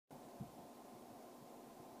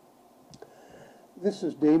This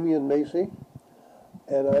is Damian Macy,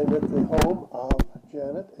 and I'm at the home of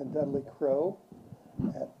Janet and Dudley Crow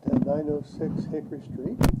at 906 Hickory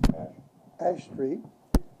Street, Ash Street.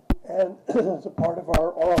 And as a part of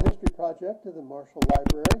our oral history project at the Marshall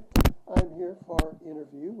Library, I'm here for our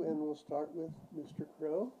interview, and we'll start with Mr.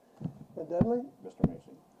 Crow. And Dudley? Mr.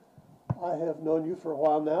 Macy. I have known you for a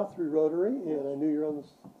while now through Rotary, and I knew you're on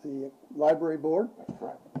the library board. That's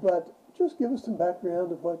correct. But just give us some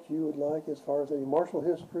background of what you would like as far as any Marshall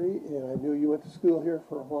history, and I knew you went to school here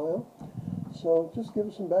for a while. So just give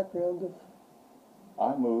us some background of...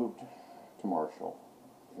 I moved to Marshall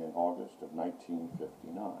in August of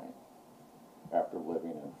 1959 after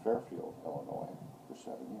living in Fairfield, Illinois for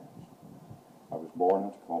 7 years. I was born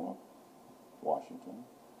in Tacoma, Washington,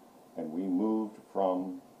 and we moved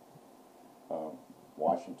from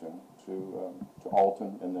Washington to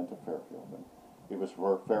Alton and then to Fairfield. And it was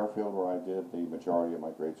for Fairfield where I did the majority of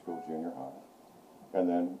my grade school, junior high, and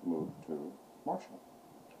then moved to Marshall.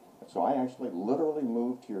 And so I actually literally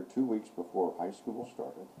moved here 2 weeks before high school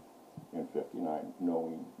started in '59,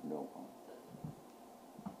 knowing no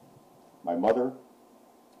one. My mother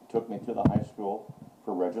took me to the high school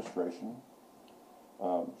for registration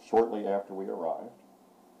shortly after we arrived,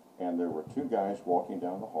 and there were two guys walking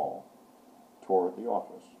down the hall toward the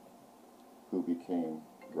office who became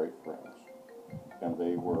great friends. And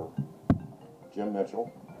they were Jim Mitchell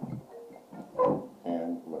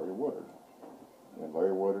and Larry Woodard. And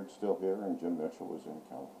Larry Woodard's still here, and Jim Mitchell was in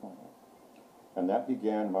California. And that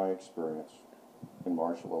began my experience in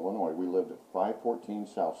Marshall, Illinois. We lived at 514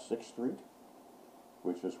 South 6th Street,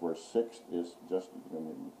 which is where 6th is just,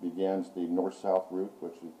 begins the north-south route,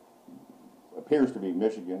 which appears to be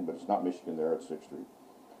Michigan, but it's not Michigan there at 6th Street,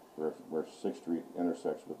 where 6th Street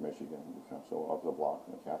intersects with Michigan, so up the block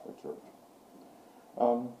in the Catholic Church.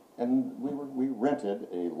 And we rented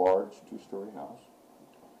a large two-story house,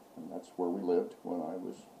 and that's where we lived when I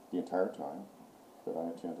was the entire time that I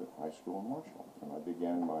attended high school in Marshall. And I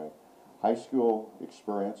began my high school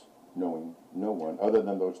experience knowing no one other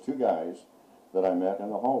than those two guys that I met in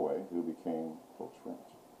the hallway who became close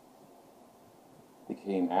friends.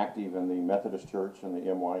 Became active in the Methodist Church and the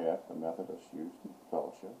MYF, the Methodist Youth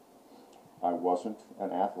Fellowship. I wasn't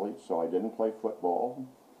an athlete, so I didn't play football,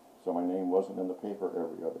 so my name wasn't in the paper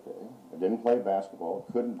every other day. I didn't play basketball,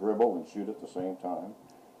 couldn't dribble and shoot at the same time,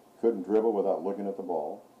 couldn't dribble without looking at the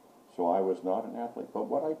ball, so I was not an athlete. But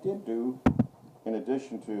what I did do, in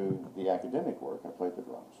addition to the academic work, I played the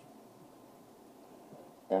drums.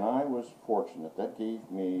 And I was fortunate. That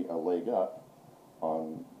gave me a leg up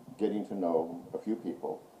on getting to know a few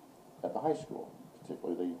people at the high school,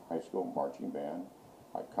 particularly the high school marching band,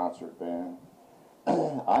 my concert band.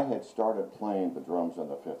 I had started playing the drums in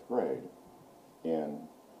the 5th grade in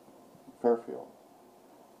Fairfield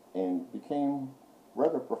and became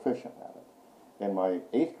rather proficient at it. In my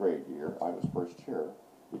 8th grade year, I was first chair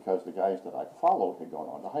because the guys that I followed had gone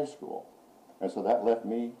on to high school. And so that left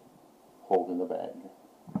me holding the bag.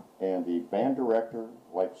 And the band director,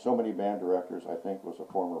 like so many band directors, I think was a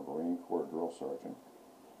former Marine Corps drill sergeant.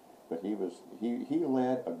 But he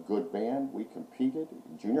led a good band. We competed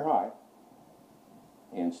in junior high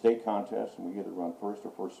in state contests, and we either run first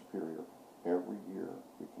or first superior. Every year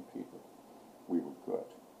we competed. We were good.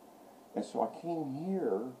 And so I came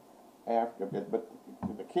here after, but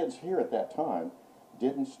the kids here at that time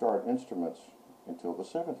didn't start instruments until the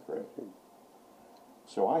 7th grade.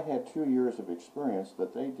 So I had 2 years of experience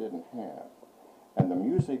that they didn't have. And the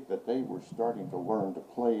music that they were starting to learn to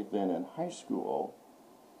play then in high school,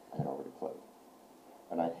 I had already played.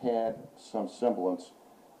 And I had some semblance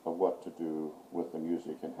of what to do with the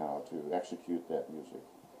music and how to execute that music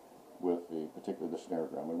with particularly the snare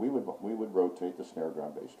drum. And we would rotate the snare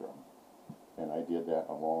drum, bass drum. And I did that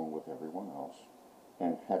along with everyone else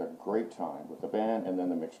and had a great time with the band and then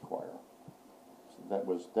the mixed choir. So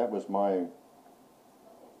that was my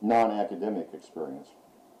non-academic experience.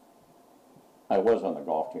 I was on the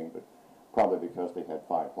golf team, but probably because they had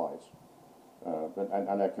 5 flights.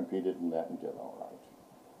 And I competed in that and did all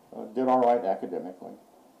right. Did all right academically.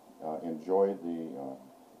 Enjoyed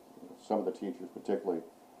some of the teachers, particularly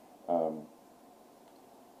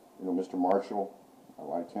Mr. Marshall. I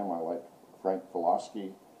liked him. I liked Frank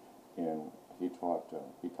Filosky, and he taught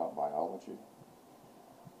biology.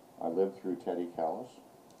 I lived through Teddy Callis,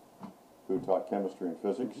 who taught chemistry and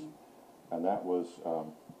physics, and that was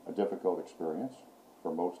a difficult experience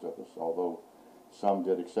for most of us, although some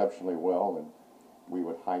did exceptionally well, and we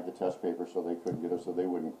would hide the test paper so they couldn't get us, so they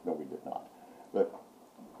wouldn't, no, we did not.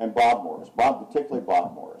 And Bob Morris, particularly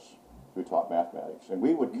Bob Morris, who taught mathematics. And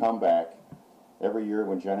we would come back every year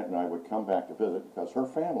when Janet and I would come back to visit because her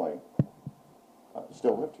family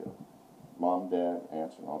still lived here. Mom, dad,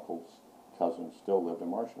 aunts and uncles, cousins still lived in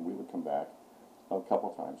Marshall. We would come back a couple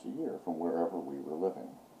times a year from wherever we were living.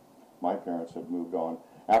 My parents had moved on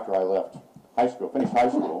after I left high school, finished high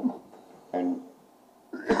school, and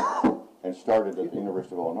started at the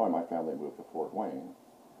University of Illinois. My family moved to Fort Wayne,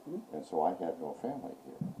 and so I had no family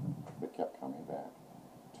here, but kept coming back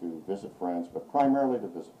to visit friends, but primarily to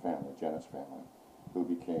visit family, Janet's family, who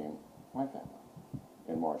became my family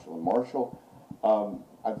in Marshall. In Marshall,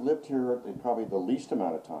 I've lived here probably the least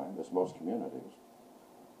amount of time as most communities,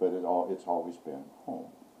 but it's always been home.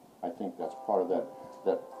 I think that's part of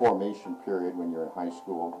that formation period when you're in high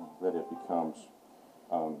school, that it becomes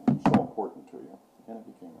so important to you, and it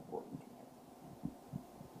became important to me.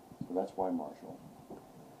 So that's why Marshall.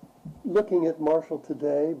 Looking at Marshall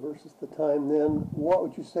today versus the time then, what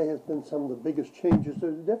would you say has been some of the biggest changes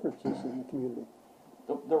or the differences in the community?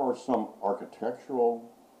 There are some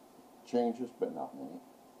architectural changes, but not many.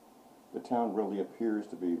 The town really appears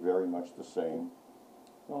to be very much the same.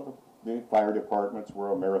 Well, the fire departments where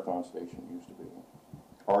a marathon station used to be.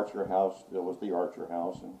 Archer House still is the Archer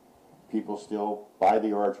House, and people still buy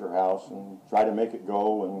the Archer House and try to make it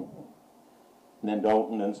go, and then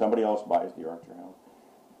don't, and then somebody else buys the Archer House.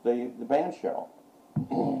 The band shell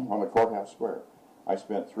on the courthouse square. I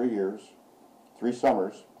spent 3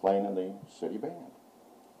 summers playing in the city band,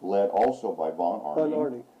 led also by Von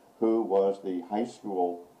Arney, who was the high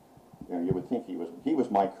school. You would think he was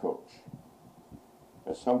my coach.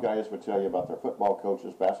 As some guys would tell you about their football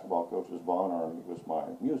coaches, basketball coaches, Von Arney was my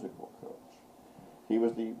musical coach. He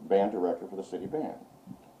was the band director for the city band.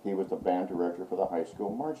 He was the band director for the high school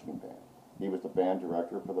marching band. He was the band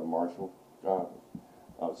director for the Marshall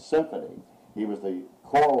Symphony. He was the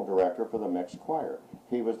choral director for the mixed choir.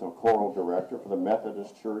 He was the choral director for the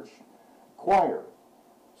Methodist Church choir.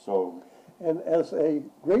 So, and as a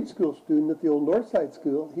grade school student at the old Northside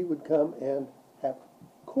School, he would come and have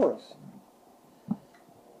chorus.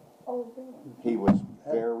 Oh, really? He was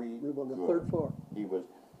very room on the good. 3rd floor.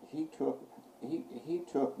 He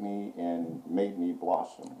took me and made me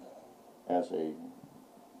blossom as a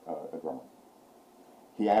drummer.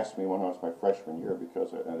 He asked me when I was my freshman year,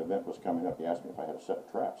 because an event was coming up, he asked me if I had a set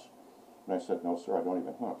of traps. And I said, no, sir, I don't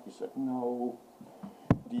even hunt. He said, no.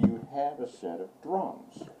 Do you have a set of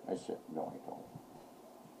drums? I said, no, I don't.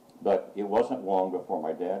 But it wasn't long before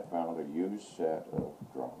my dad found a used set of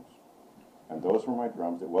drums. And those were my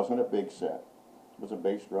drums. It wasn't a big set. It was a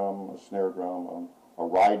bass drum, a snare drum, a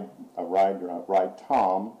ride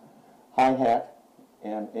tom, hi-hat,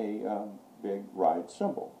 and a big ride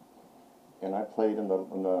cymbal. And I played in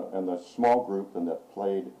the small group and that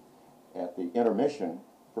played at the intermission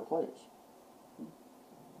for plays.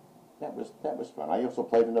 That was fun. I also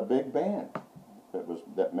played in a big band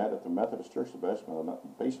that met at the Methodist Church, the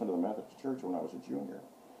basement of the Methodist Church, when I was a junior.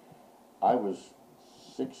 I was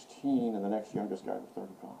 16 and the next youngest guy was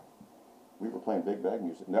 35. We were playing big band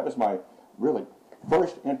music, and that was my really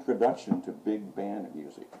first introduction to big band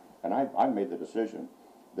music. And I made the decision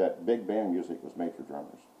that big band music was made for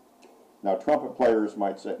drummers. Now, trumpet players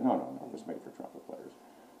might say, no, it was made for trumpet players.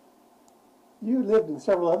 You lived in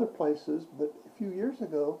several other places, but a few years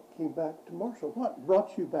ago came back to Marshall. What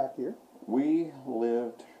brought you back here? We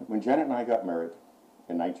lived, when Janet and I got married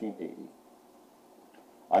in 1980,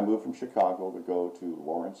 I moved from Chicago to go to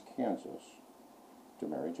Lawrence, Kansas to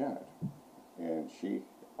marry Janet. And she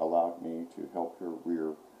allowed me to help her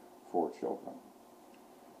rear 4 children.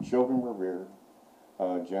 Children were reared.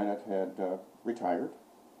 Janet had retired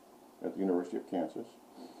at the University of Kansas.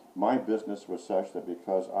 My business was such that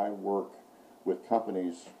because I work with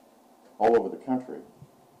companies all over the country,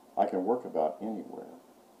 I can work about anywhere.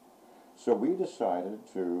 So we decided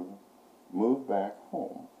to move back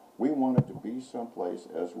home. We wanted to be someplace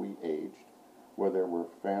as we aged where there were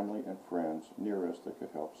family and friends near us that could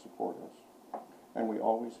help support us. And we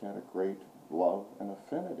always had a great love and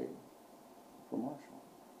affinity for Marshall.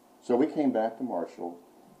 So we came back to Marshall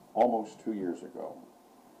almost 2 years ago.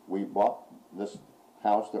 We bought this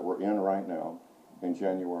house that we're in right now in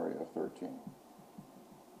January of 13.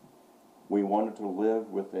 We wanted to live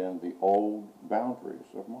within the old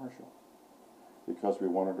boundaries of Marshall because we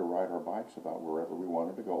wanted to ride our bikes about wherever we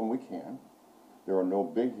wanted to go, and we can. There are no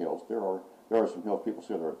big hills. There are some hills. People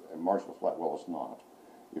say they're Marshall's flat. Well, it's not.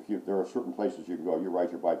 There are certain places you can go. You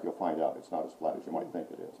ride your bike, you'll find out it's not as flat as you might think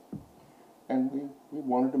it is. And we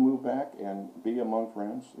wanted to move back and be among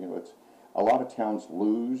friends. You know, a lot of towns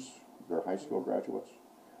lose their high school graduates.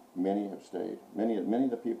 Many have stayed. Many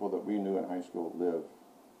of the people that we knew in high school live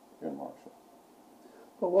in Marshall.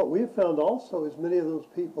 Well, what we've found also is many of those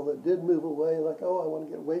people that did move away, like, oh, I want to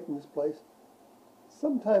get away from this place,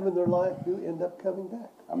 sometime in their life do end up coming back.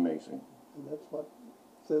 Amazing. And that's what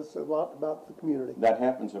says a lot about the community. That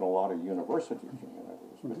happens in a lot of university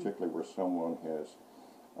communities, particularly where someone has,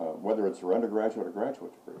 whether it's their undergraduate or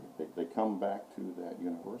graduate degree, they come back to that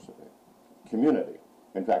university community.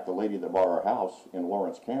 In fact, the lady that bought our house in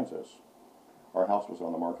Lawrence, Kansas, our house was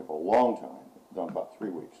on the market for a long time, done about 3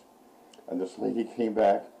 weeks. And this lady came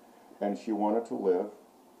back and she wanted to live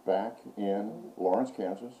back in Lawrence,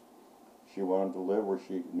 Kansas. She wanted to live where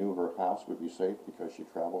she knew her house would be safe because she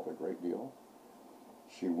traveled a great deal.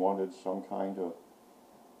 She wanted some kind of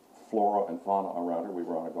flora and fauna around her. We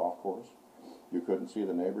were on a golf course. You couldn't see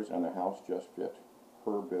the neighbors, and the house just fit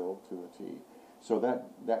her build to a T. So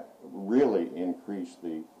that really increased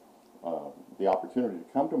the opportunity to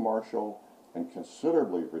come to Marshall and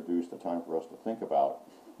considerably reduced the time for us to think about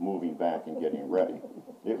moving back and getting ready.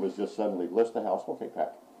 It was just suddenly list the house, okay,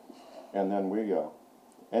 pack. And then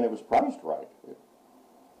and it was priced right.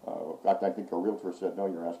 I think a realtor said, no,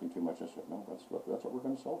 you're asking too much. I said, no, that's what we're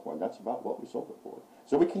going to sell for, and that's about what we sold it for.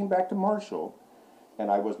 So we came back to Marshall, and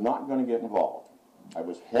I was not going to get involved. I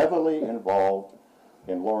was heavily involved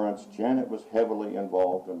in Lawrence. Janet was heavily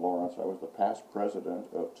involved in Lawrence. I was the past president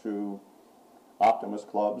of 2 Optimist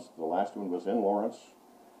clubs. The last one was in Lawrence,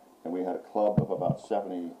 and we had a club of about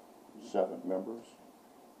 77 members.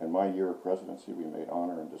 In my year of presidency, we made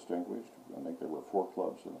honor and distinguished. I think there were 4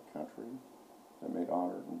 clubs in the country that made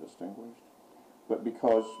honored and distinguished. But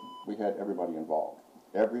because we had everybody involved,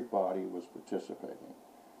 everybody was participating.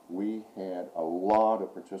 We had a lot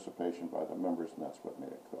of participation by the members, and that's what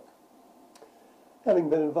made it cook. Having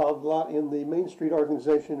been involved a lot in the Main Street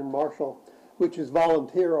organization in Marshall, which is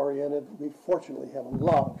volunteer-oriented, we fortunately have a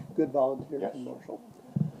lot of good volunteers in Marshall.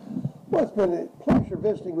 Well, it's been a pleasure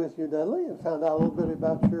visiting with you, Dudley, and found out a little bit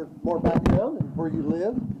about your more background and where you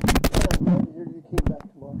live. And I'm glad to hear you came back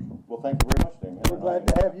to Marshall. Well, thank you very much, Damien. We're glad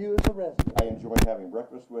to have you as a resident. I enjoyed having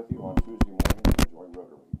breakfast with you on Tuesday morning and enjoy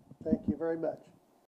Rotary. Thank you very much.